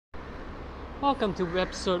Welcome to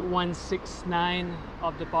episode 169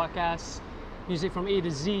 of the podcast, Music from A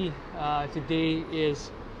to Z. Today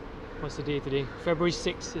is, what's the day today? February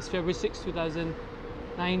 6th. It's February 6th,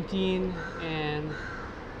 2019, and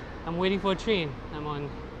I'm waiting for a train. I'm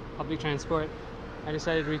on public transport. I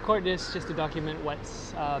decided to record this just to document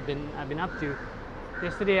what's I've been up to.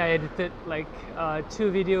 Yesterday I edited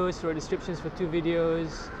two videos, wrote descriptions for two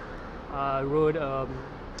videos, wrote a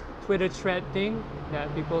Twitter thread thing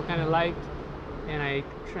that people kind of liked, and I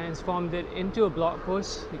transformed it into a blog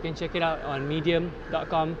post. You can check it out on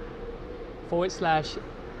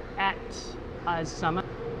medium.com/@azsama.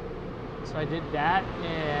 So I did that,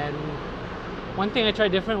 and one thing I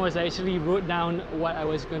tried different was I actually wrote down what I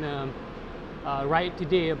was gonna write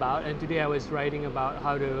today about, and today I was writing about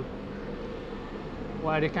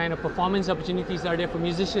what are the kind of performance opportunities are there for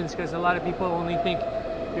musicians, because a lot of people only think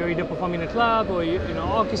you're either performing in a club or you know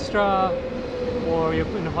orchestra or you're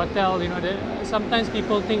in a hotel. Sometimes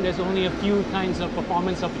people think there's only a few kinds of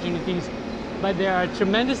performance opportunities, but there are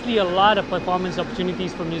tremendously a lot of performance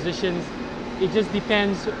opportunities for musicians. It just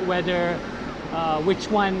depends whether which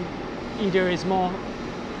one either is more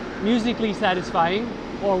musically satisfying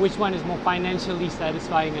or which one is more financially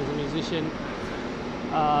satisfying as a musician.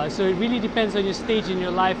 So it really depends on your stage in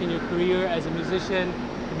your life, in your career as a musician.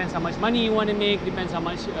 Depends how much money you want to make, depends how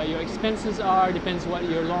much your expenses are, depends what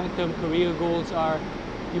your long-term career goals are.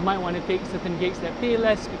 You might want to take certain gigs that pay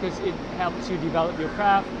less because it helps you develop your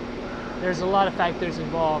craft. There's a lot of factors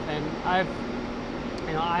involved, and I've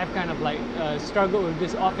kind of struggled with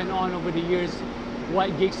this off and on over the years.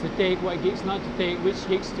 What gigs to take, what gigs not to take, which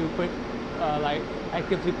gigs to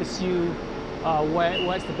actively pursue,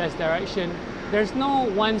 what's the best direction. There's no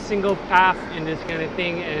one single path in this kind of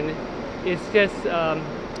thing, and it's just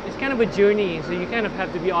it's kind of a journey. So you kind of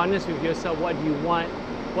have to be honest with yourself. What do you want?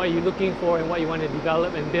 What are you looking for? And what you want to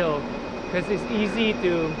develop and build? Because it's easy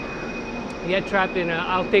to get trapped in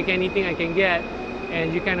I'll take anything I can get,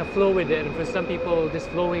 and you kind of flow with it. And for some people, just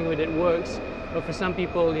flowing with it works. But for some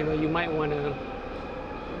people, you might want to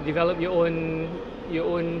develop your own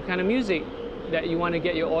kind of music that you want to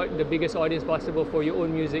get the biggest audience possible for your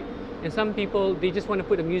own music. And some people, they just want to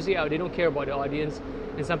put the music out. They don't care about the audience.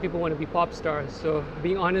 And some people want to be pop stars. So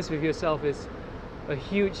being honest with yourself is a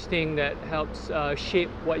huge thing that helps shape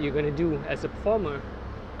what you're going to do as a performer.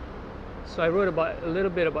 So I wrote a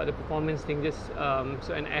little bit about the performance thing, just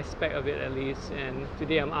so an aspect of it at least. And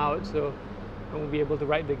today I'm out, so I won't be able to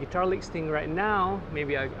write the guitar licks thing right now.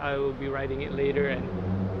 Maybe I will be writing it later and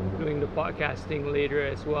doing the podcasting later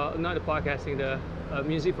as well. Not the podcasting, the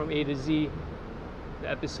Music from A to Z, the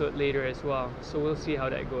episode later as well. So we'll see how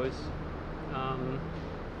that goes.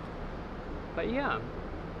 But yeah,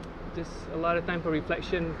 just a lot of time for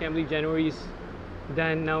reflection. Can't believe January's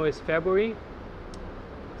done. Now it's February.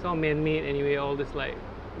 It's all man-made anyway, all this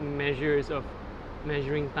measures of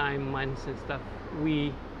measuring time, months and stuff.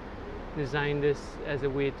 We designed this as a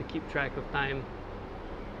way to keep track of time.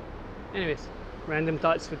 Anyways, random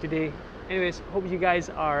thoughts for today. Anyways, hope you guys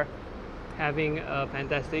are having a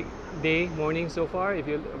fantastic day, morning so far. I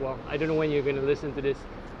don't know when you're going to listen to this,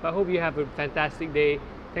 but I hope you have a fantastic day.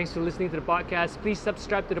 Thanks for listening to the podcast. Please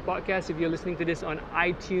subscribe to the podcast if you're listening to this on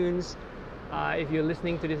iTunes, if you're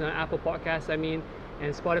listening to this on Apple Podcasts, and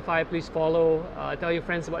Spotify. Please follow, tell your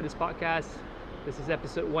friends about this podcast. This is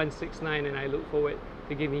episode 169, and I look forward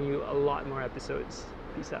to giving you a lot more episodes.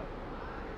 Peace out.